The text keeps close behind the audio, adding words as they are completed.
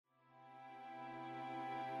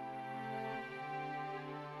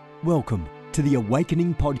Welcome to the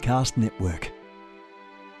Awakening Podcast Network.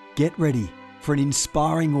 Get ready for an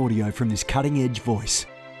inspiring audio from this cutting-edge voice.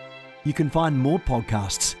 You can find more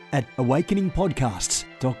podcasts at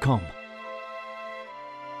awakeningpodcasts.com.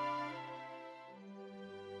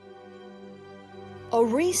 A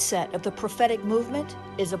reset of the prophetic movement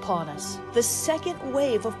is upon us. The second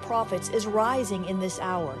wave of prophets is rising in this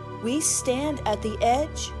hour. We stand at the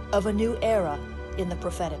edge of a new era in the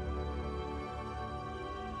prophetic.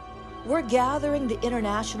 We're gathering the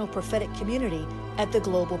international prophetic community at the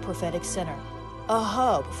Global Prophetic Center, a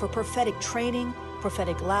hub for prophetic training,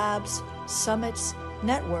 prophetic labs, summits,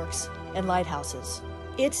 networks, and lighthouses.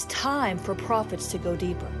 It's time for prophets to go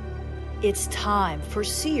deeper. It's time for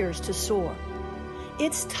seers to soar.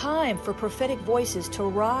 It's time for prophetic voices to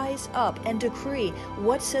rise up and decree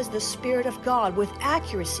what says the Spirit of God with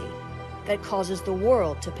accuracy that causes the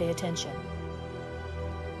world to pay attention.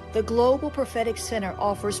 The Global Prophetic Center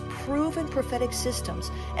offers proven prophetic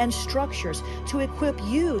systems and structures to equip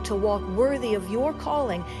you to walk worthy of your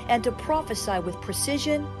calling and to prophesy with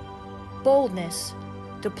precision, boldness,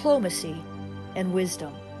 diplomacy, and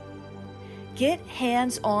wisdom. Get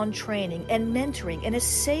hands-on training and mentoring in a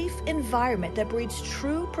safe environment that breeds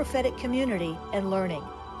true prophetic community and learning.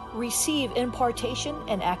 Receive impartation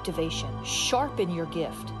and activation. Sharpen your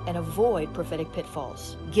gift and avoid prophetic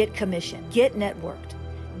pitfalls. Get commissioned. Get networked.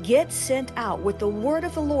 Get sent out with the word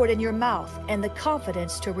of the Lord in your mouth and the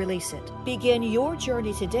confidence to release it. Begin your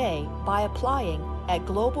journey today by applying at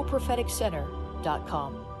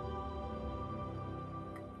globalpropheticcenter.com.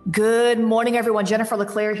 Good morning, everyone. Jennifer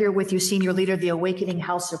LeClaire here with you, Senior Leader of the Awakening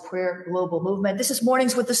House of Prayer Global Movement. This is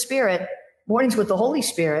Mornings with the Spirit, Mornings with the Holy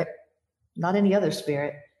Spirit, not any other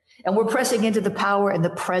spirit. And we're pressing into the power and the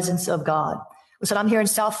presence of God. Listen, I'm here in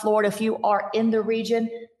South Florida. If you are in the region,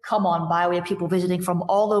 come on by. We have people visiting from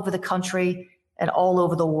all over the country and all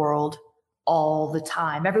over the world all the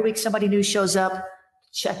time. Every week, somebody new shows up.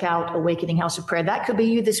 Check out Awakening House of Prayer. That could be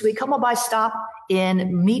you this week. Come on by, stop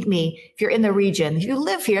in, meet me. If you're in the region, if you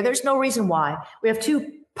live here, there's no reason why. We have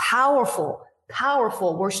two powerful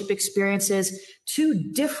worship experiences,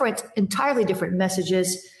 two entirely different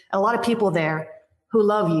messages, and a lot of people there who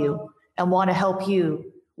love you and want to help you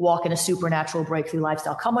walk in a supernatural breakthrough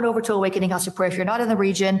lifestyle. Come on over to Awakening House of Prayer. If you're not in the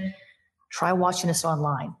region, try watching us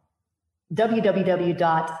online.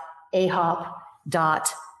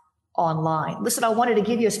 www.ahop.online. Listen, I wanted to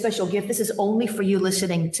give you a special gift. This is only for you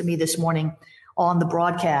listening to me this morning on the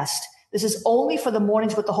broadcast. This is only for the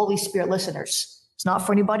Mornings with the Holy Spirit listeners. It's not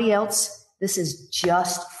for anybody else. This is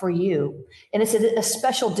just for you. And it's a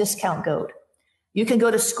special discount code. You can go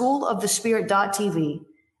to schoolofthespirit.tv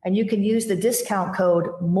and you can use the discount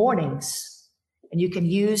code Mornings. And you can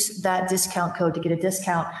use that discount code to get a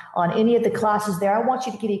discount on any of the classes there. I want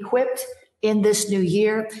you to get equipped in this new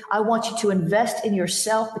year. I want you to invest in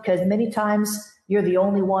yourself because many times you're the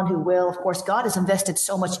only one who will. Of course, God has invested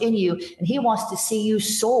so much in you and he wants to see you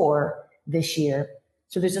soar this year.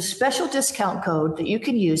 So there's a special discount code that you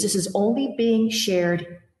can use. This is only being shared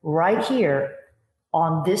right here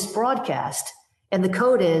on this broadcast. And the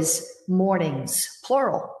code is Mornings,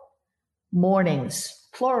 plural. Mornings,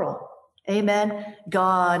 plural. Amen.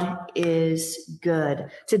 God is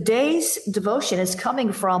good. Today's devotion is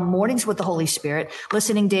coming from Mornings with the Holy Spirit,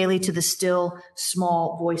 listening daily to the still,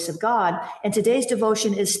 small voice of God. And today's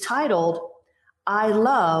devotion is titled, I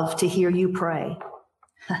Love to Hear You Pray.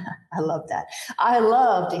 I love that. I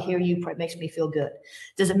love to hear you pray. It makes me feel good.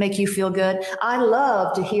 Does it make you feel good? I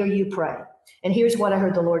love to hear you pray. And here's what I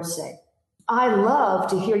heard the Lord say. I love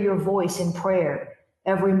to hear your voice in prayer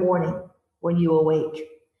every morning when you awake.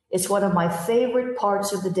 It's one of my favorite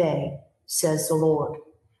parts of the day, says the Lord.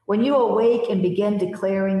 When you awake and begin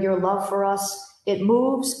declaring your love for us, it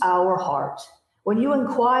moves our heart. When you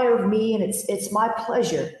inquire of me, and it's my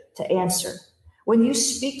pleasure to answer. When you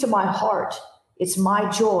speak to my heart, it's my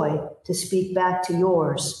joy to speak back to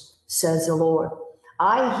yours, says the Lord.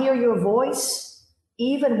 I hear your voice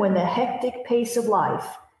even when the hectic pace of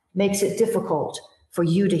life makes it difficult for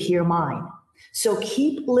you to hear mine. So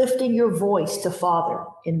keep lifting your voice to Father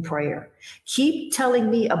in prayer. Keep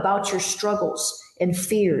telling me about your struggles and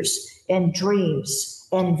fears and dreams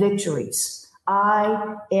and victories.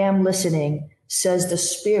 I am listening, says the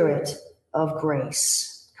Spirit of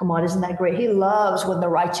grace. Come on, isn't that great? He loves when the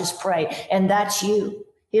righteous pray, and that's you.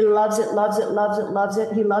 He loves it, loves it, loves it, loves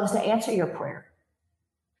it. He loves to answer your prayer.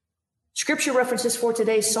 Scripture references for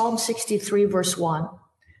today, Psalm 63, verse 1,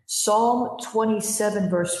 Psalm 27,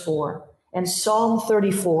 verse 4, and Psalm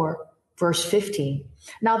 34, verse 15.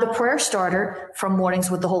 Now, the prayer starter from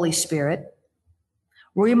Mornings with the Holy Spirit.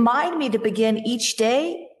 Remind me to begin each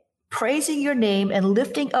day praising your name and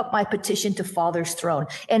lifting up my petition to Father's throne.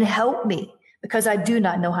 And help me, because I do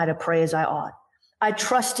not know how to pray as I ought. I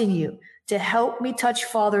trust in you to help me touch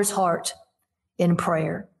Father's heart in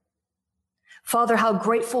prayer. Father, how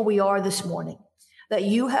grateful we are this morning that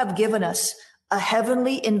you have given us a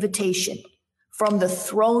heavenly invitation from the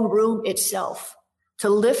throne room itself to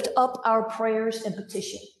lift up our prayers and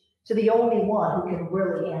petition to the only one who can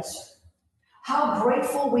really answer. How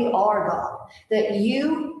grateful we are, God, that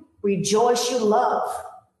you rejoice, you love,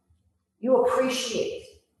 you appreciate.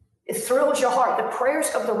 It thrills your heart, the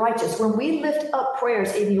prayers of the righteous. When we lift up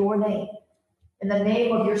prayers in your name, in the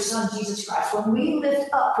name of your Son, Jesus Christ, when we lift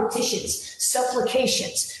up petitions,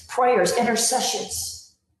 supplications, prayers,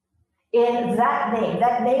 intercessions, in that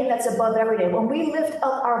name that's above every name, when we lift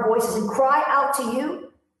up our voices and cry out to you,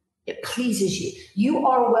 it pleases you. You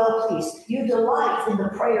are well pleased. You delight in the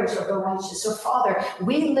prayers of the righteous. So, Father,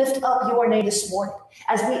 we lift up your name this morning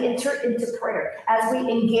as we enter into prayer, as we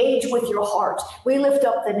engage with your heart. We lift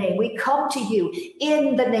up the name. We come to you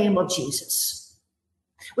in the name of Jesus.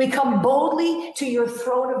 We come boldly to your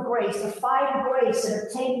throne of grace to find grace and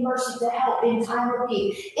obtain mercy to help in time of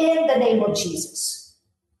need in the name of Jesus.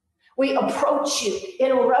 We approach you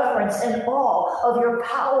in reverence and awe of your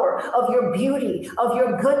power, of your beauty, of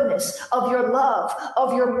your goodness, of your love,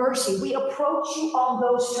 of your mercy. We approach you on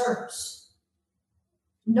those terms,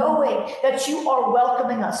 knowing that you are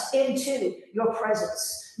welcoming us into your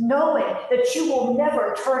presence, knowing that you will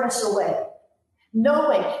never turn us away,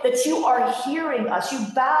 knowing that you are hearing us. You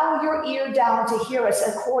bow your ear down to hear us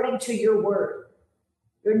according to your word.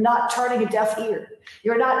 You're not turning a deaf ear.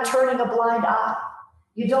 You're not turning a blind eye.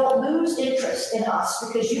 You don't lose interest in us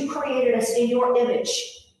because you created us in your image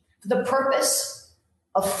for the purpose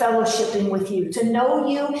of fellowshipping with you, to know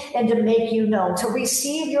you and to make you known, to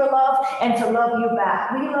receive your love and to love you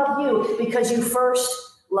back. We love you because you first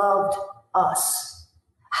loved us.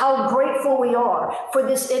 How grateful we are for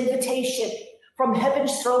this invitation from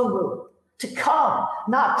heaven's throne room to come,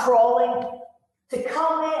 not crawling, to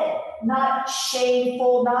come in, not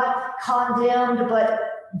shameful, not condemned, but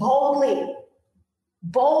boldly.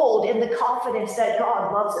 Bold in the confidence that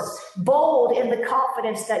God loves us. Bold in the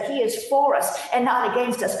confidence that he is for us and not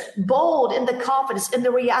against us. Bold in the confidence in the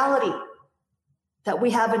reality that we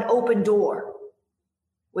have an open door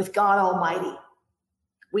with God Almighty.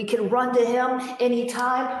 We can run to him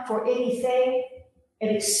anytime for anything and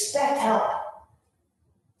expect help.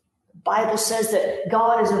 Bible says that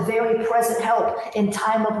God is a very present help in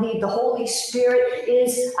time of need. The Holy Spirit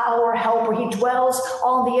is our helper. He dwells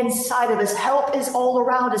on the inside of us. Help is all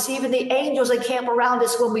around us. Even the angels encamp around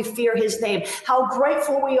us when we fear his name. How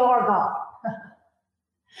grateful we are, God.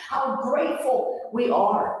 How grateful we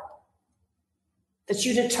are that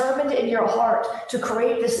you determined in your heart to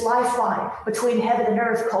create this lifeline between heaven and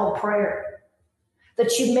earth called prayer.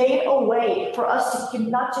 That you made a way for us to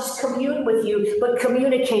not just commune with you, but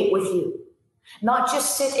communicate with you. Not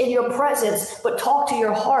just sit in your presence, but talk to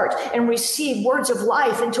your heart and receive words of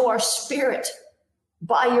life into our spirit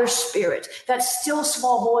by your spirit. That still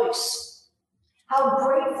small voice. How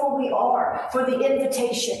grateful we are for the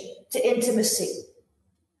invitation to intimacy,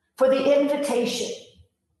 for the invitation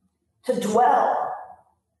to dwell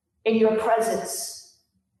in your presence,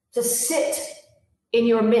 to sit in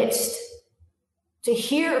your midst, to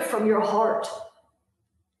hear from your heart.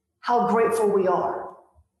 How grateful we are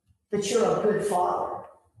that you're a good Father.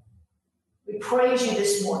 We praise you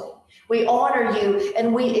this morning. We honor you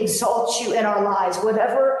and we exalt you in our lives.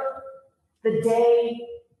 Whatever the day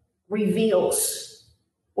reveals,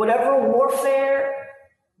 whatever warfare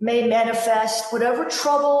may manifest, whatever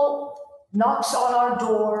trouble knocks on our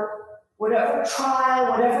door, whatever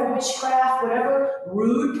trial, whatever witchcraft, whatever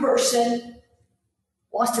rude person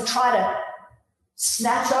wants to try to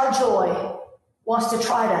snatch our joy, wants to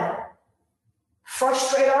try to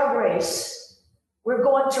frustrate our grace, we're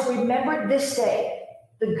going to remember this day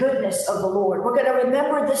the goodness of the Lord. We're going to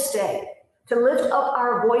remember this day to lift up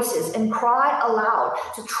our voices and cry aloud,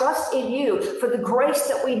 to trust in you for the grace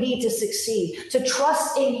that we need to succeed, to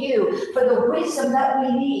trust in you for the wisdom that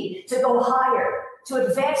we need to go higher, to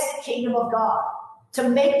advance the kingdom of God, to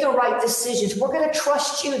make the right decisions. We're going to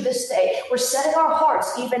trust you this day. We're setting our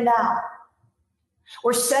hearts even now.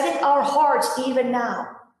 We're setting our hearts even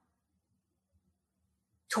now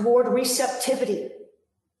toward receptivity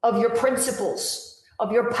of your principles,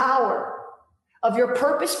 of your power, of your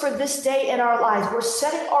purpose for this day in our lives. We're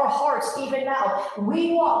setting our hearts even now.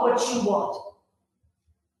 We want what you want.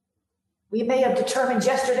 We may have determined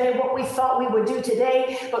yesterday what we thought we would do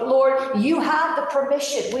today, but Lord, you have the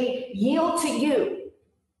permission. We yield to you.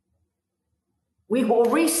 We will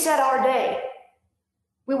reset our day.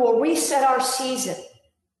 We will reset our season.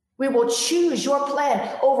 We will choose your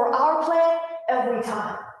plan over our plan every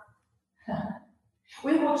time.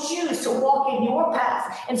 We will choose to walk in your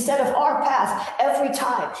path instead of our path every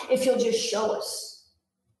time if you'll just show us.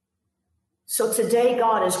 So today,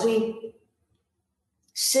 God, as we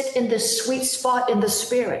sit in this sweet spot in the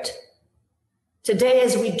Spirit, today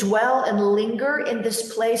as we dwell and linger in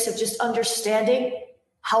this place of just understanding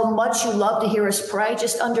how much you love to hear us pray,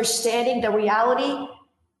 just understanding the reality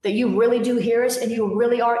that you really do hear us and you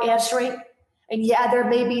really are answering. And yeah, there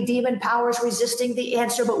may be demon powers resisting the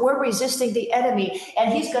answer, but we're resisting the enemy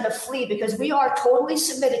and he's going to flee because we are totally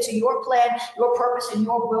submitted to your plan, your purpose, and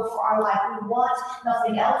your will for our life. We want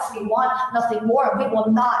nothing else. We want nothing more. And we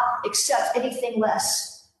will not accept anything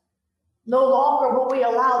less. No longer will we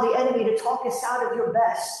allow the enemy to talk us out of your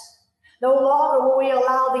best. No longer will we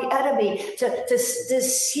allow the enemy to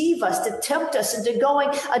deceive us, to tempt us into going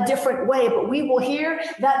a different way, but we will hear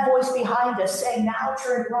that voice behind us saying, now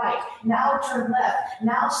turn right, now turn left,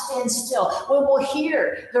 now stand still. We will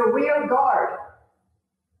hear the rear guard,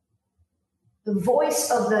 the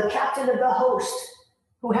voice of the captain of the host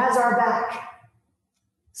who has our back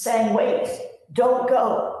saying, wait, don't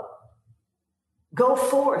go. Go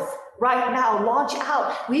forth right now, launch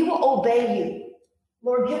out. We will obey you.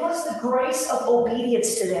 Lord, give us the grace of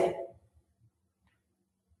obedience today.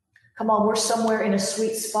 Come on, we're somewhere in a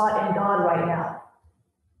sweet spot in God right now.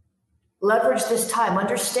 Leverage this time.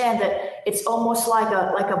 Understand that it's almost like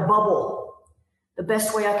a bubble. The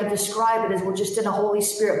best way I can describe it is we're just in a Holy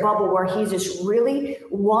Spirit bubble where he just really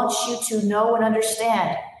wants you to know and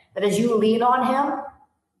understand that as you lean on him,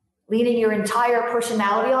 leaning your entire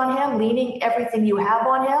personality on him, leaning everything you have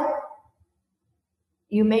on him,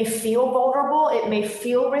 you may feel vulnerable. It may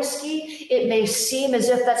feel risky. It may seem as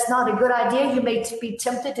if that's not a good idea. You may be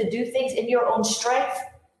tempted to do things in your own strength.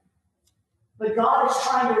 But God is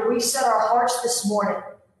trying to reset our hearts this morning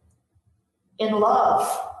in love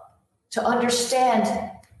to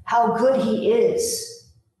understand how good he is.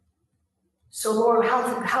 So, Lord,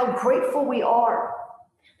 how grateful we are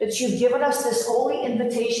that you've given us this holy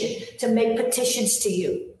invitation to make petitions to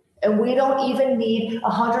you. And we don't even need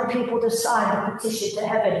 100 people to sign a petition to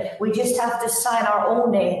heaven. We just have to sign our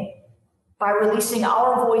own name by releasing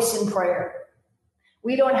our voice in prayer.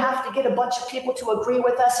 We don't have to get a bunch of people to agree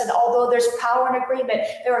with us. And although there's power in agreement,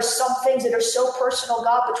 there are some things that are so personal,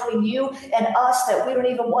 God, between you and us that we don't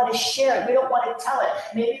even want to share it. We don't want to tell it.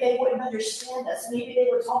 Maybe they wouldn't understand us. Maybe they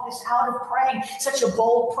would talk us out of praying such a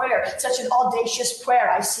bold prayer, such an audacious prayer.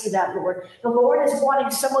 I see that, Lord. The Lord is wanting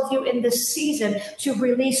some of you in this season to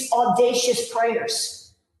release audacious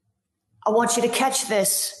prayers. I want you to catch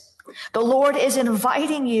this. The Lord is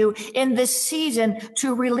inviting you in this season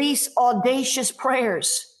to release audacious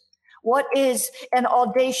prayers. What is an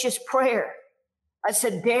audacious prayer? It's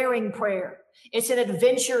a daring prayer. It's an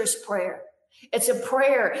adventurous prayer. It's a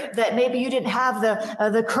prayer that maybe you didn't have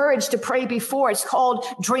the courage to pray before. It's called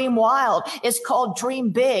dream wild. It's called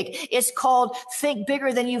dream big. It's called think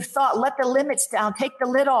bigger than you've thought. Let the limits down. Take the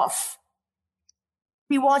lid off.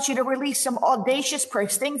 He wants you to release some audacious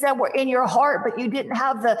prayers, things that were in your heart, but you didn't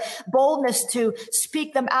have the boldness to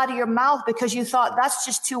speak them out of your mouth because you thought that's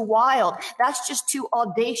just too wild. That's just too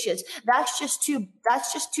audacious. That's just too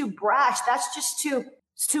brash.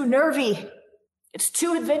 It's too nervy. It's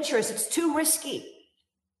too adventurous. It's too risky.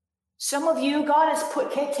 Some of you, God has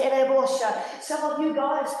put it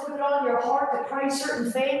on your heart to pray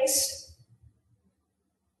certain things,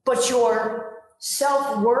 but your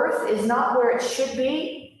self-worth is not where it should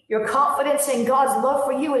be. Your confidence in God's love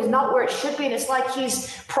for you is not where it should be. And it's like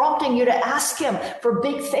he's prompting you to ask him for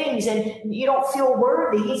big things and you don't feel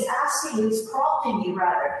worthy. He's asking you, he's prompting you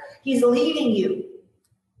rather. He's leading you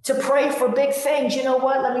to pray for big things. You know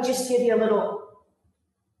what? Let me just give you a little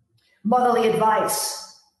motherly advice.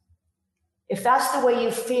 If that's the way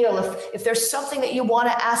you feel, if there's something that you want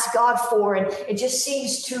to ask God for and it just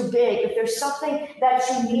seems too big, if there's something that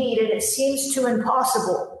you need and it seems too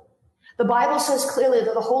impossible, the Bible says clearly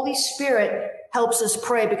that the Holy Spirit helps us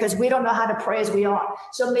pray because we don't know how to pray as we ought.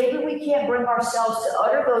 So maybe we can't bring ourselves to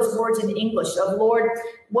utter those words in English of Lord,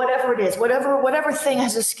 whatever it is, whatever thing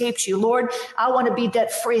has escaped you. Lord, I want to be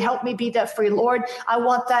debt free. Help me be debt free. Lord, I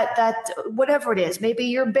want that, whatever it is. Maybe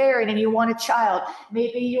you're barren and you want a child.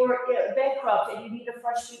 Maybe you're bankrupt and you need a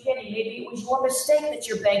fresh beginning. Maybe it was your mistake that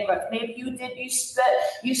you're bankrupt. Maybe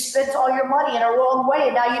you spent all your money in a wrong way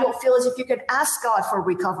and now you don't feel as if you could ask God for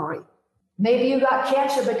recovery. Maybe you got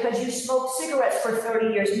cancer because you smoked cigarettes for 30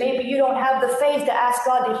 years. Maybe you don't have the faith to ask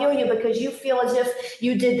God to heal you because you feel as if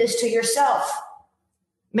you did this to yourself.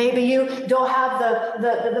 Maybe you don't have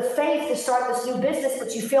the faith to start this new business,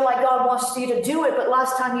 but you feel like God wants you to do it. But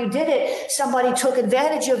last time you did it, somebody took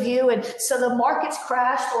advantage of you. And so the markets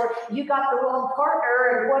crashed, or you got the wrong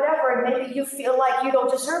partner and whatever. And maybe you feel like you don't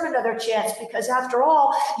deserve another chance because after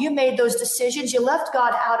all, you made those decisions. You left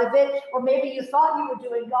God out of it. Or maybe you thought you were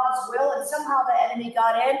doing God's will and somehow the enemy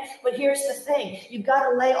got in. But here's the thing. You've got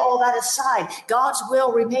to lay all that aside. God's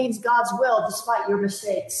will remains God's will despite your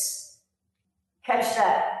mistakes. Catch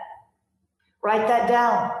that. Write that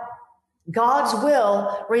down. God's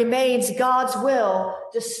will remains God's will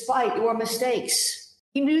despite your mistakes.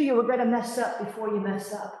 He knew you were going to mess up before you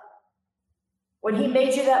mess up. When he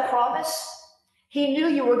made you that promise, he knew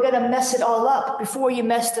you were going to mess it all up before you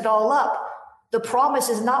messed it all up. The promise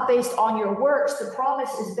is not based on your works. The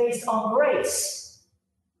promise is based on grace.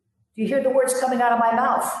 Do you hear the words coming out of my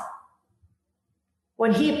mouth?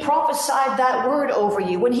 When he prophesied that word over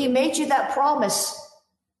you, when he made you that promise,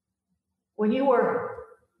 when you were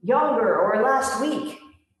younger or last week,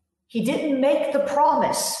 he didn't make the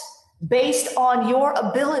promise based on your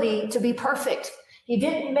ability to be perfect. He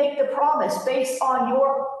didn't make the promise based on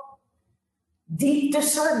your deep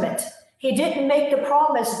discernment. He didn't make the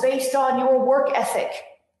promise based on your work ethic.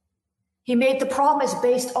 He made the promise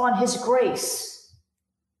based on his grace.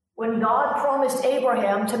 When God promised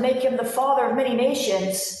Abraham to make him the father of many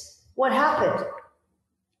nations, what happened?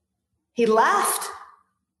 He laughed.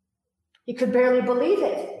 He could barely believe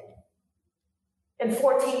it. And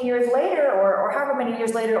 14 years later, or however many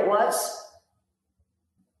years later it was,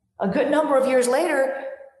 a good number of years later,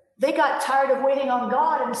 they got tired of waiting on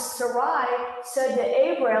God, and Sarai said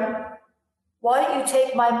to Abram, why don't you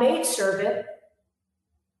take my maidservant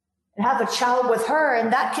and have a child with her,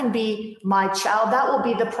 and that can be my child. That will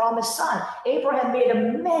be the promised son. Abraham made a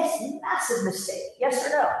massive mistake. Yes or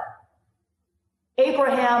no?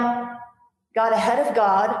 Abraham got ahead of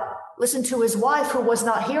God, listened to his wife who was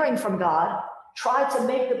not hearing from God, tried to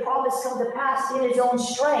make the promise come to pass in his own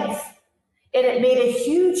strength, and it made a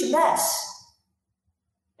huge mess.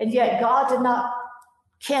 And yet God did not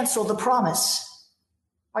cancel the promise.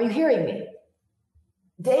 Are you hearing me?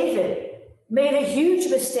 David made a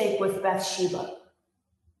huge mistake with Bathsheba.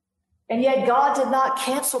 And yet God did not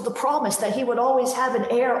cancel the promise that he would always have an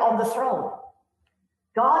heir on the throne.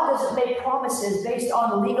 God doesn't make promises based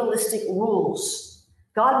on legalistic rules.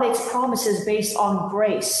 God makes promises based on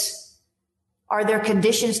grace. Are there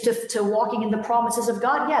conditions to walking in the promises of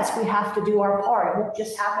God? Yes, we have to do our part. It won't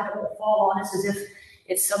just happen. It won't fall on us as if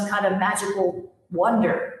it's some kind of magical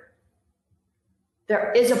wonder.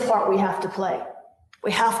 There is a part we have to play.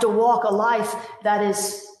 We have to walk a life that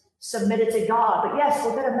is submitted to God. But yes,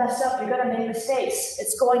 we're going to mess up. You're going to make mistakes.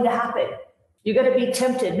 It's going to happen. You're going to be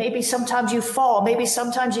tempted. Maybe sometimes you fall. Maybe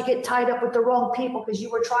sometimes you get tied up with the wrong people because you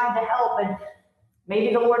were trying to help. And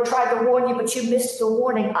maybe the Lord tried to warn you, but you missed the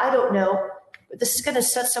warning. I don't know. But this is going to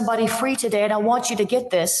set somebody free today. And I want you to get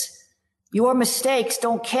this. Your mistakes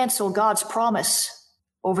don't cancel God's promise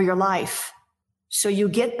over your life. So you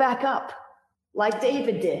get back up like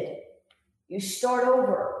David did. You start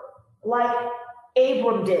over like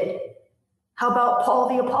Abram did. How about Paul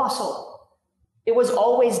the Apostle? It was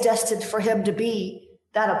always destined for him to be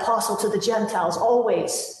that apostle to the Gentiles,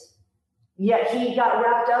 always. Yet he got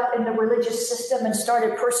wrapped up in the religious system and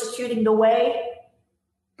started persecuting the way.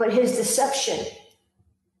 But his deception,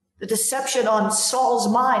 the deception on Saul's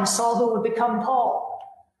mind, Saul who would become Paul,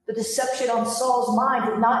 the deception on Saul's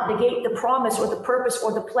mind did not negate the promise or the purpose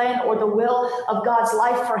or the plan or the will of God's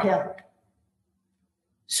life for him.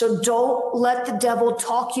 So don't let the devil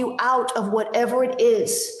talk you out of whatever it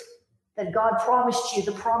is that God promised you.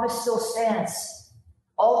 The promise still stands.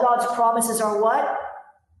 All God's promises are what?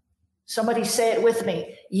 Somebody say it with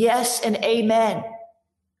me. Yes and amen.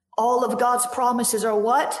 All of God's promises are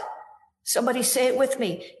what? Somebody say it with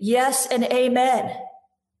me. Yes and amen.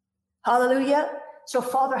 Hallelujah. So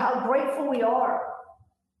Father, how grateful we are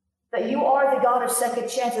that you are the God of second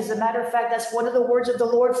chances. As a matter of fact, that's one of the words of the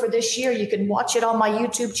Lord for this year. You can watch it on my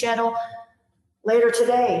YouTube channel later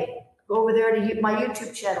today. Go over there to my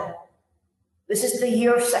YouTube channel. This is the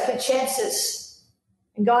year of second chances.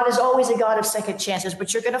 And God is always a God of second chances.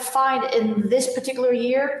 But you're going to find in this particular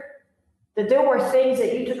year that there were things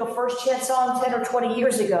that you took a first chance on 10 or 20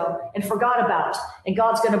 years ago and forgot about. And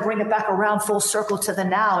God's going to bring it back around full circle to the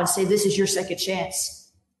now and say, this is your second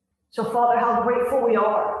chance. So Father, how grateful we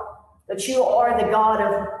are that you are the God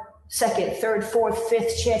of second, third, fourth,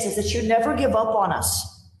 fifth chances, that you never give up on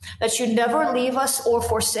us, that you never leave us or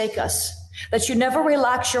forsake us, that you never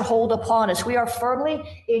relax your hold upon us. We are firmly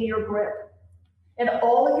in your grip. And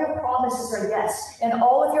all of your promises are yes. And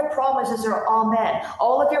all of your promises are amen.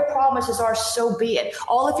 All of your promises are so be it.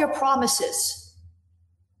 All of your promises,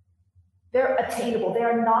 they're attainable. They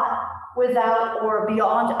are not without or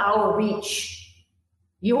beyond our reach.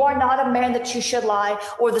 You are not a man that you should lie,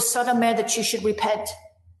 or the son of man that you should repent.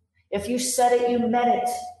 If you said it, you meant it.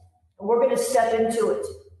 And we're going to step into it.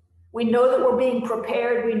 We know that we're being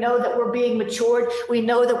prepared. We know that we're being matured. We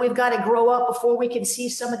know that we've got to grow up before we can see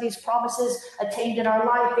some of these promises attained in our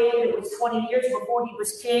life. David, it was 20 years before he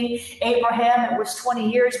was king. Abraham, it was 20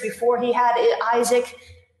 years before he had Isaac.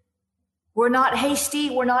 We're not hasty.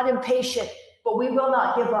 We're not impatient, but we will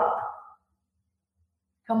not give up.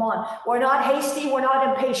 Come on. We're not hasty. We're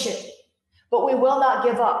not impatient, but we will not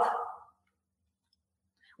give up.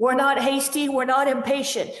 We're not hasty, we're not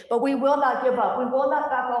impatient, but we will not give up. We will not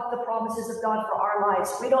back off the promises of God for our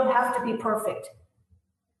lives. We don't have to be perfect.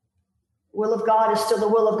 The will of God is still the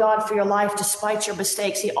will of God for your life despite your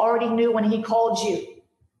mistakes. He already knew when he called you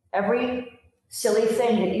every silly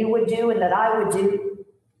thing that you would do and that I would do,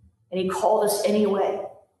 and he called us anyway.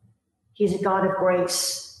 He's a God of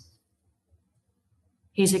grace.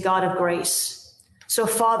 He's a God of grace. So,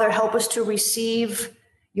 Father, help us to receive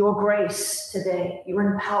your grace today,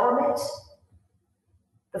 your empowerment,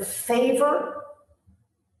 the favor,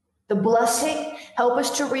 the blessing. Help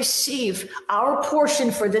us to receive our portion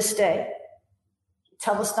for this day.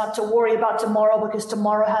 Tell us not to worry about tomorrow because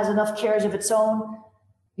tomorrow has enough cares of its own.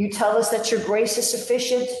 You tell us that your grace is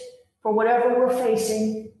sufficient for whatever we're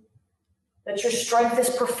facing, that your strength is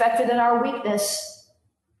perfected in our weakness.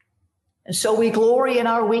 And so we glory in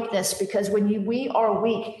our weakness because when we are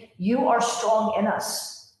weak, you are strong in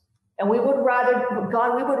us. And we would rather,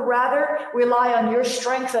 God, we would rather rely on your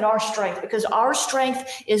strength than our strength because our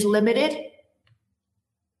strength is limited.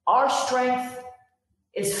 Our strength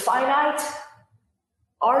is finite.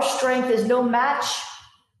 Our strength is no match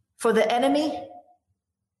for the enemy.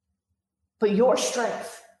 But your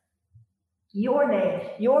strength, your name,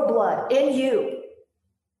 your blood in you,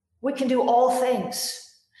 we can do all things.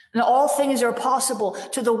 And all things are possible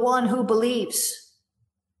to the one who believes.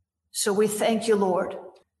 So we thank you, Lord.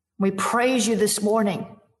 We praise you this morning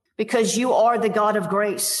because you are the God of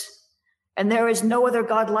grace. And there is no other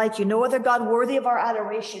God like you, no other God worthy of our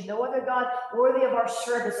adoration, no other God worthy of our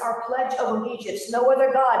service, our pledge of allegiance, no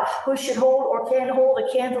other God who should hold or can hold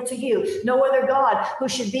a candle to you, no other God who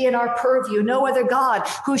should be in our purview, no other God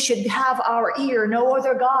who should have our ear, no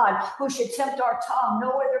other God who should tempt our tongue,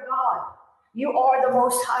 no other God. You are the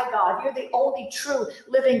most high God. You're the only true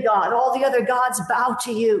living God. All the other gods bow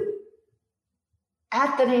to you.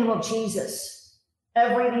 At the name of Jesus,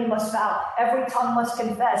 every knee must bow, every tongue must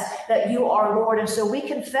confess that you are Lord. And so we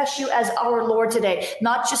confess you as our Lord today,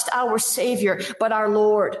 not just our Savior, but our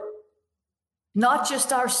Lord. Not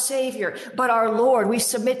just our Savior, but our Lord. We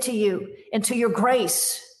submit to you and to your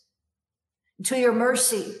grace, to your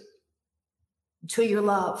mercy, to your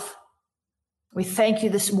love. We thank you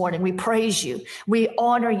this morning. We praise you. We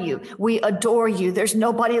honor you. We adore you. There's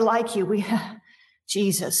nobody like you.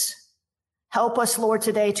 Jesus. Help us, Lord,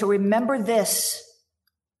 today to remember this.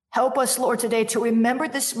 Help us, Lord, today to remember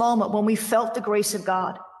this moment when we felt the grace of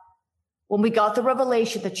God, when we got the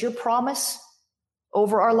revelation that your promise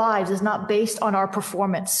over our lives is not based on our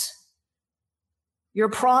performance. Your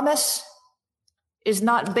promise is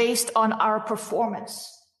not based on our performance.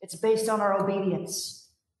 It's based on our obedience.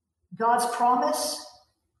 God's promise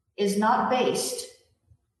is not based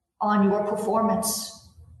on your performance.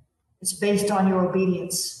 It's based on your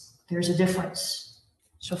obedience. There's a difference.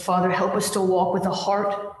 So, Father, help us to walk with a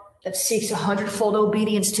heart that seeks 100-fold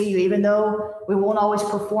obedience to you, even though we won't always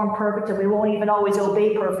perform perfect and we won't even always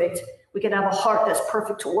obey perfect. We can have a heart that's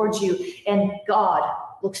perfect towards you, and God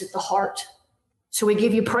looks at the heart. So we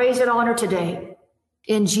give you praise and honor today.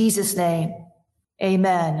 In Jesus' name,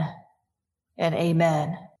 amen and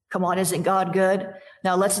amen. Come on, isn't God good?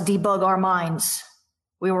 Now let's debug our minds.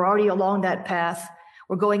 We were already along that path.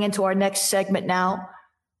 We're going into our next segment now.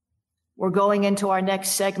 We're going to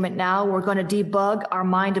debug our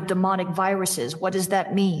mind of demonic viruses. What does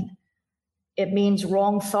that mean? It means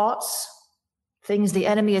wrong thoughts, things the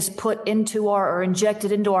enemy has put into or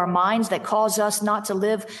injected into our minds that cause us not to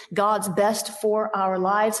live God's best for our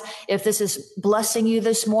lives. If this is blessing you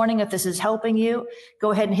this morning, if this is helping you,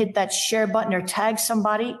 go ahead and hit that share button or tag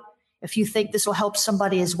somebody if you think this will help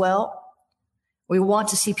somebody as well. We want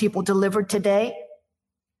to see people delivered today.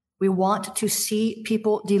 We want to see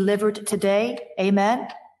people delivered today. Amen.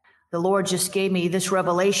 The Lord just gave me this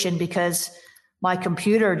revelation because my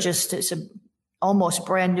computer is an almost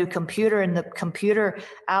brand new computer, and the computer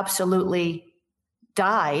absolutely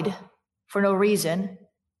died for no reason.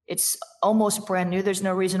 It's almost brand new. There's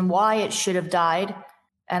no reason why it should have died.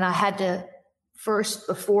 And I had to first,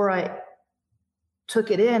 before I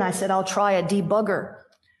took it in, I said, I'll try a debugger.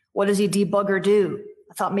 What does a debugger do?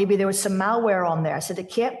 I thought maybe there was some malware on there. I said,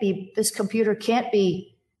 this computer can't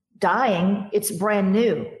be dying. It's brand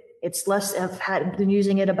new. I've been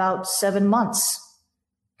using it about 7 months.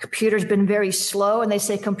 Computer's been very slow, and they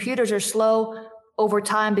say computers are slow over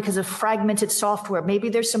time because of fragmented software. Maybe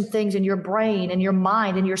there's some things in your brain and your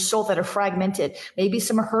mind and your soul that are fragmented. Maybe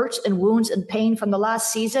some hurts and wounds and pain from the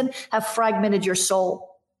last season have fragmented your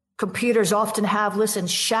soul. Computers often have,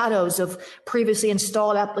 shadows of previously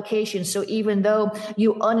installed applications. So even though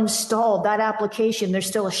you uninstalled that application, there's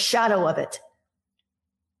still a shadow of it.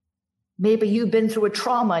 Maybe you've been through a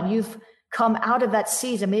trauma and you've come out of that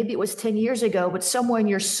season. Maybe it was 10 years ago, but somewhere in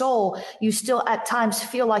your soul, you still at times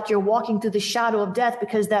feel like you're walking through the shadow of death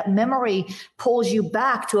because that memory pulls you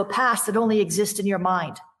back to a past that only exists in your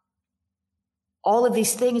mind. All of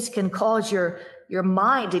these things can cause your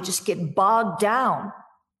mind to just get bogged down.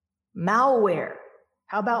 Malware.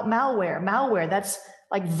 How about malware? Malware, that's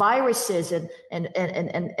like viruses and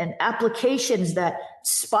applications that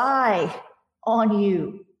spy on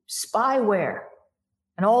you. Spyware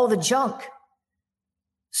and all the junk.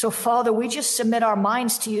 So, Father, we just submit our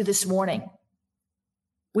minds to you this morning.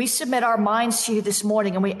 We submit our minds to you this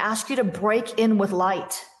morning, and we ask you to break in with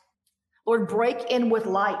light. Lord, break in with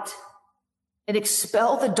light and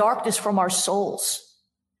expel the darkness from our souls.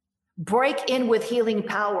 Break in with healing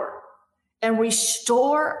power and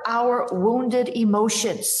restore our wounded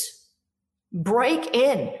emotions. Break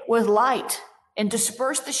in with light and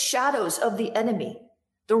disperse the shadows of the enemy.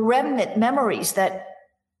 The remnant memories that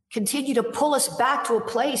continue to pull us back to a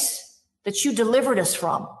place that you delivered us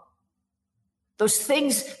from. Those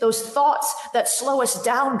things, those thoughts that slow us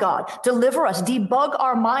down, God, deliver us, debug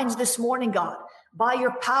our minds this morning, God, by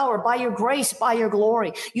your power, by your grace, by your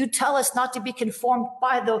glory. You tell us not to be conformed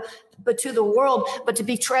to the world, but to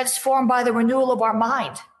be transformed by the renewal of our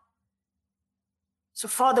mind. So,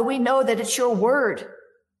 Father, we know that it's your word,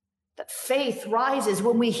 that faith rises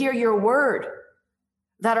when we hear your word,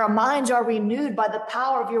 that our minds are renewed by the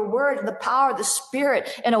power of your word and the power of the Spirit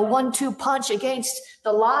in a 1-2 punch against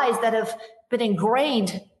the lies that have been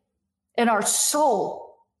ingrained in our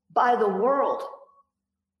soul by the world,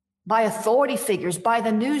 by authority figures, by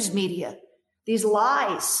the news media, these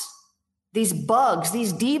lies, these bugs,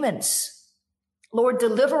 these demons. Lord,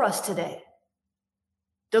 deliver us today.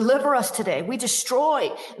 Deliver us today. We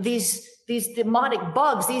destroy these demonic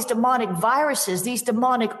bugs, these demonic viruses, these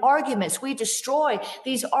demonic arguments. We destroy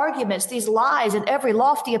these arguments, these lies, and every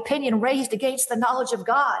lofty opinion raised against the knowledge of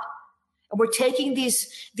God. And we're taking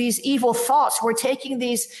these evil thoughts. We're taking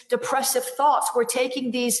these depressive thoughts. We're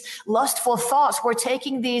taking these lustful thoughts. We're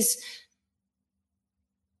taking these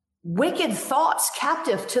wicked thoughts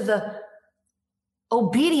captive to the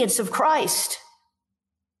obedience of Christ.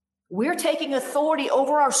 We're taking authority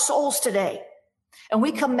over our souls today. And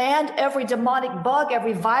we command every demonic bug,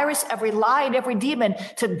 every virus, every lie, and every demon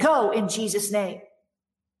to go in Jesus' name.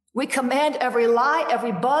 We command every lie,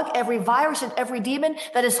 every bug, every virus, and every demon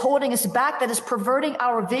that is holding us back, that is perverting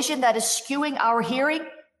our vision, that is skewing our hearing,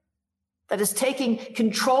 that is taking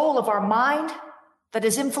control of our mind, that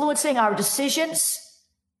is influencing our decisions,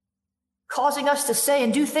 causing us to say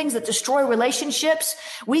and do things that destroy relationships.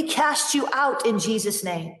 We cast you out in Jesus'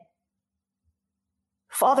 name.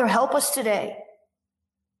 Father, help us today.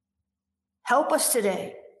 Help us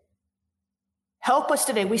today. Help us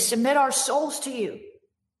today. We submit our souls to you.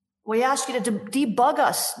 We ask you to debug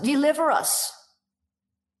us, deliver us.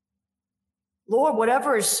 Lord,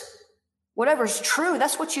 whatever's true,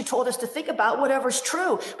 that's what you told us to think about, whatever's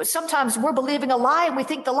true. But sometimes we're believing a lie and we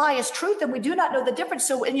think the lie is truth and we do not know the difference.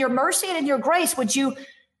 So in your mercy and in your grace, would you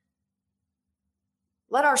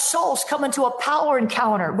let our souls come into a power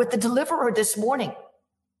encounter with the deliverer this morning?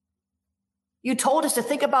 You told us to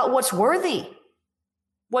think about what's worthy,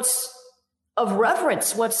 what's of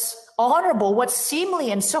reverence, what's honorable, what's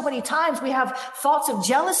seemly. And so many times we have thoughts of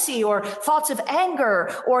jealousy or thoughts of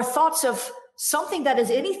anger or thoughts of something that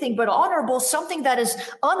is anything but honorable, something that is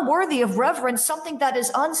unworthy of reverence, something that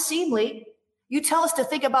is unseemly. You tell us to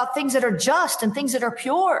think about things that are just and things that are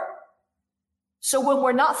pure. So when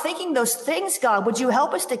we're not thinking those things, God, would you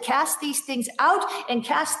help us to cast these things out and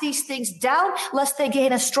cast these things down, lest they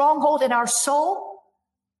gain a stronghold in our soul?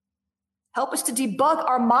 Help us to debug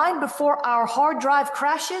our mind before our hard drive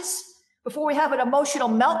crashes, before we have an emotional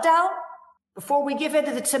meltdown, before we give in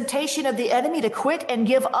to the temptation of the enemy to quit and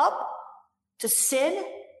give up, to sin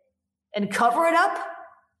and cover it up.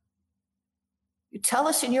 You tell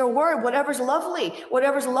us in your word, whatever's lovely,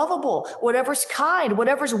 whatever's lovable, whatever's kind,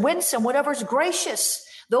 whatever's winsome, whatever's gracious.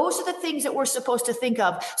 Those are the things that we're supposed to think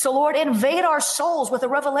of. So Lord, invade our souls with a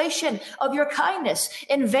revelation of your kindness.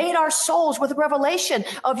 Invade our souls with a revelation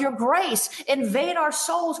of your grace. Invade our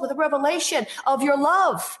souls with a revelation of your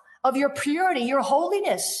love, of your purity, your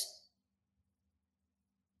holiness.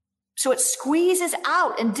 So it squeezes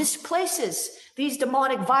out and displaces these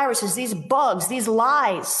demonic viruses, these bugs, these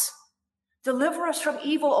lies. Deliver us from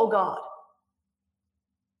evil, O God.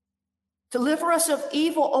 Deliver us of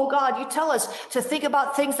evil, O God. You tell us to think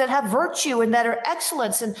about things that have virtue and that are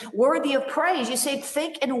excellence and worthy of praise. You say,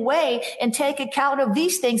 think and weigh and take account of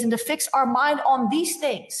these things and to fix our mind on these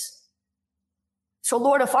things. So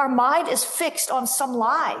Lord, if our mind is fixed on some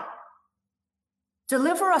lie,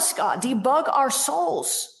 deliver us, God. Debug our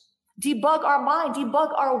souls. Debug our mind,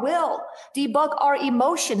 debug our will, debug our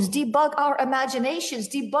emotions, debug our imaginations,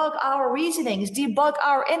 debug our reasonings, debug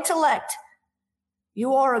our intellect.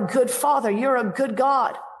 You are a good Father. You're a good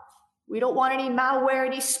God. We don't want any malware,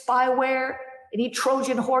 any spyware, any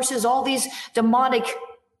Trojan horses, all these demonic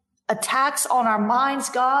attacks on our minds,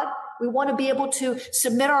 God. We want to be able to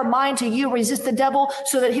submit our mind to you, resist the devil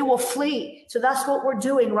so that he will flee. So that's what we're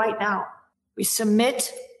doing right now. We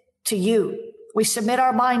submit to you. We submit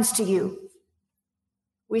our minds to you.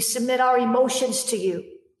 We submit our emotions to you.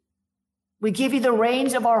 We give you the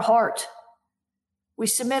reins of our heart. We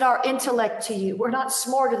submit our intellect to you. We're not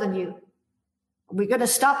smarter than you. We're going to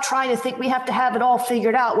stop trying to think we have to have it all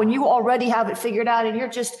figured out when you already have it figured out and you're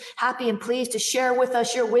just happy and pleased to share with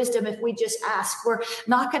us your wisdom if we just ask. We're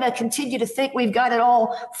not going to continue to think we've got it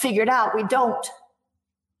all figured out. We don't.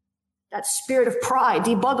 That spirit of pride,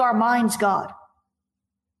 debug our minds, God.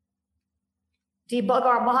 Debug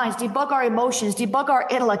our minds, debug our emotions, debug our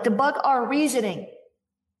intellect, debug our reasoning.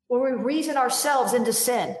 When we reason ourselves into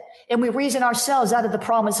sin and we reason ourselves out of the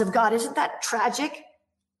promise of God. Isn't that tragic?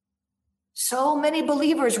 So many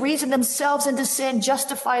believers reason themselves into sin,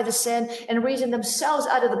 justify the sin, and reason themselves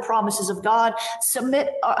out of the promises of God.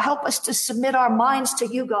 Help us to submit our minds to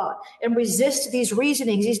you, God, and resist these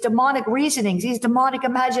reasonings, these demonic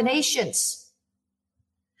imaginations.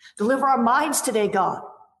 Deliver our minds today, God.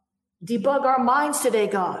 Debug our minds today,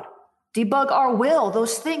 God. Debug our will,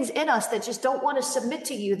 those things in us that just don't want to submit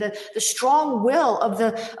to you, the strong will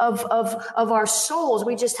of our souls.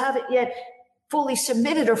 We just haven't yet fully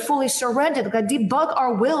submitted or fully surrendered. God, debug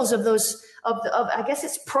our wills of those, I guess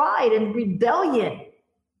it's pride and rebellion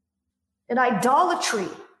and idolatry,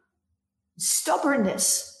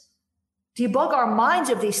 stubbornness. Debug our minds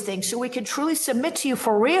of these things so we can truly submit to you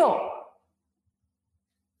for real.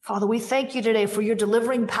 Father, we thank you today for your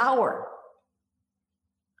delivering power.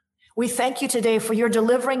 We thank you today for your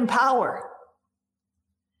delivering power.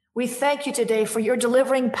 We thank you today for your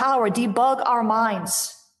delivering power. Debug our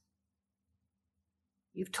minds.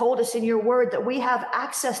 You've told us in your word that we have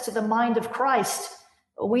access to the mind of Christ.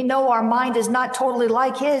 But we know our mind is not totally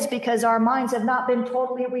like his because our minds have not been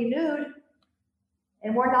totally renewed.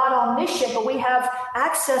 And we're not omniscient, but we have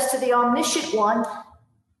access to the omniscient one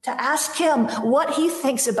to ask him what he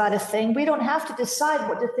thinks about a thing. We don't have to decide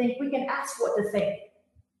what to think. We can ask what to think.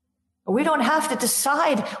 We don't have to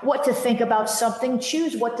decide what to think about something,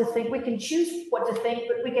 choose what to think. We can choose what to think,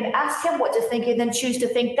 but we can ask him what to think and then choose to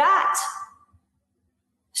think that.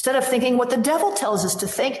 Instead of thinking what the devil tells us to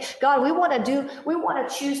think, God, we want to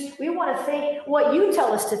think what you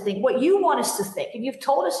tell us to think, what you want us to think. And you've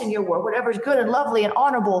told us in your word, whatever's good and lovely and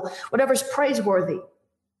honorable, whatever's praiseworthy.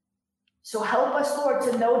 So help us, Lord,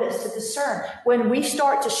 to notice, to discern when we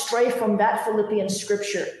start to stray from that Philippians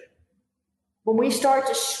scripture. When we start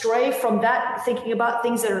to stray from that, thinking about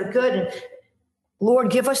things that are good, and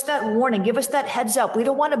Lord, give us that warning, give us that heads up. We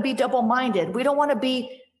don't want to be double-minded. We don't want to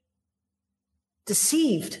be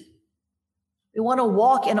deceived. We want to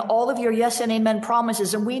walk in all of your yes and amen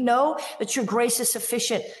promises. And we know that your grace is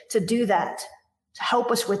sufficient to do that, to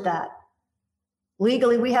help us with that.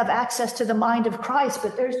 Legally, we have access to the mind of Christ,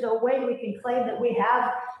 but there's no way we can claim that we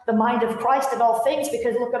have the mind of Christ in all things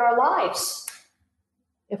because look at our lives.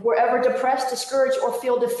 If we're ever depressed, discouraged, or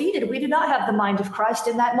feel defeated, we do not have the mind of Christ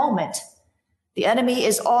in that moment. The enemy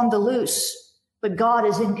is on the loose, but God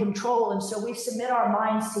is in control. And so we submit our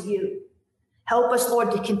minds to you. Help us,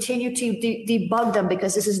 Lord, to continue to debug them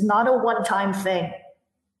because this is not a one-time thing.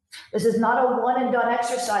 This is not a one and done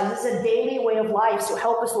exercise. This is a daily way of life. So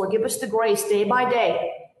help us, Lord. Give us the grace day by day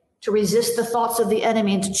to resist the thoughts of the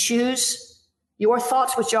enemy and to choose your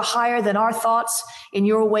thoughts, which are higher than our thoughts, in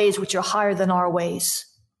your ways, which are higher than our ways.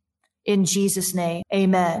 In Jesus' name,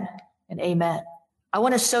 amen and amen. I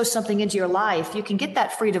want to sow something into your life. You can get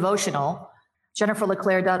that free devotional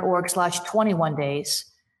jenniferleclaire.org/21 days.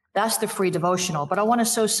 That's the free devotional. But I want to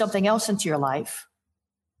sow something else into your life.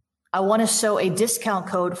 I want to sow a discount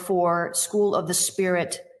code for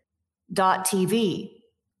schoolofthespirit.tv.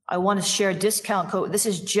 I want to share a discount code. This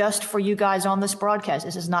is just for you guys on this broadcast.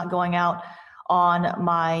 This is not going out on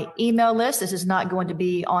my email list. This is not going to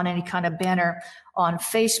be on any kind of banner on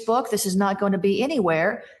Facebook. This is not going to be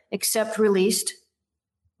anywhere except released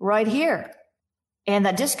right here. And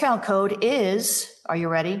that discount code is, are you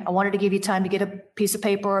ready? I wanted to give you time to get a piece of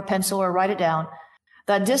paper or a pencil or write it down.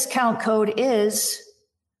 That discount code is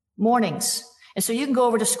mornings. And so you can go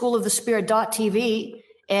over to schoolofthespirit.tv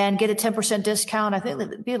and get a 10% discount. I think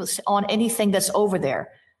on anything that's over there.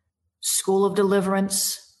 School of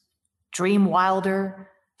Deliverance, Dream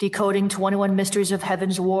Wilder, Decoding 21 Mysteries of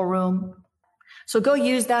Heaven's War Room. So go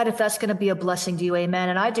use that if that's going to be a blessing to you. Amen.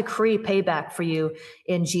 And I decree payback for you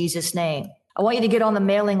in Jesus' name. I want you to get on the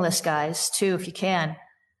mailing list, guys, too, if you can,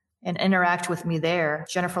 and interact with me there,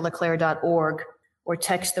 jenniferleclaire.org, or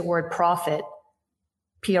text the word prophet,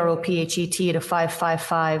 PROPHET, to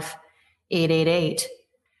 555-888.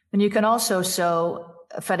 And you can also sow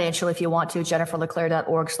financially if you want to,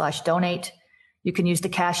 jenniferleclaire.org/donate. You can use the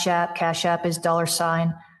Cash App. Cash App is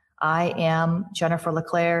 $ I am Jennifer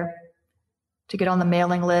LeClaire. To get on the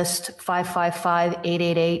mailing list,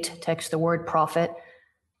 555-888, text the word prophet.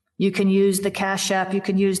 You can use the Cash App. You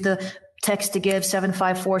can use the text to give,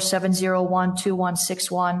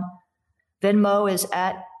 754-701-2161. Venmo is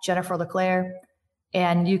at Jennifer LeClaire.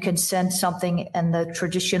 And you can send something in the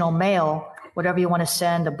traditional mail, whatever you want to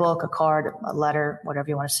send, a book, a card, a letter, whatever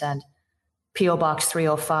you want to send. P.O. Box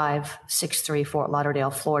 305-63, Fort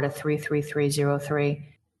Lauderdale, Florida, 33303.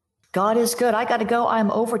 God is good. I got to go.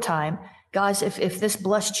 I'm overtime. Guys, if this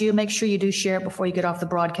blessed you, make sure you do share it before you get off the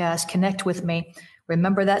broadcast. Connect with me.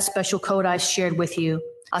 Remember that special code I shared with you.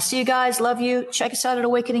 I'll see you guys. Love you. Check us out at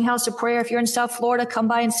Awakening House of Prayer. If you're in South Florida, come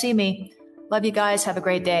by and see me. Love you guys. Have a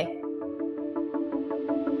great day.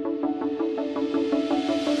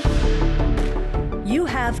 You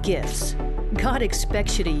have gifts. God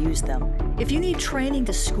expects you to use them. If you need training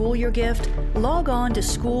to school your gift, log on to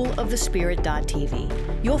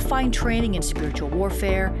schoolofthespirit.tv. You'll find training in spiritual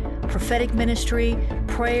warfare, prophetic ministry,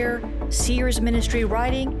 prayer, seers ministry,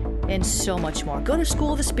 writing, and so much more. Go to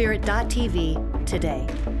schoolofthespirit.tv today.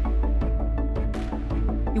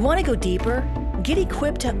 You want to go deeper? Get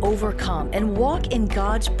equipped to overcome and walk in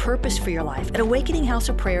God's purpose for your life at Awakening House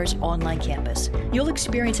of Prayer's online campus. You'll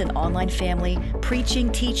experience an online family,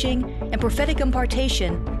 preaching, teaching, and prophetic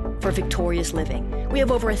impartation for victorious living. We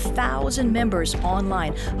have over 1,000 members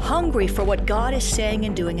online, hungry for what God is saying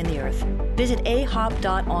and doing in the earth. Visit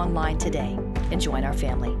ahop.online today and join our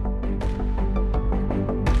family.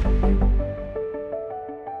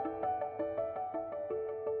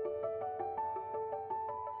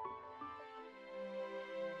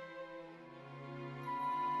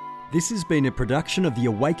 This has been a production of the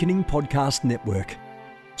Awakening Podcast Network.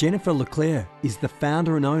 Jennifer LeClaire is the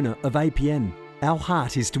founder and owner of APN. Our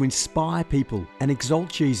heart is to inspire people and exalt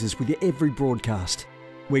Jesus with every broadcast.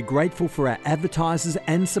 We're grateful for our advertisers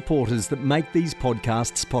and supporters that make these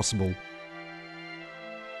podcasts possible.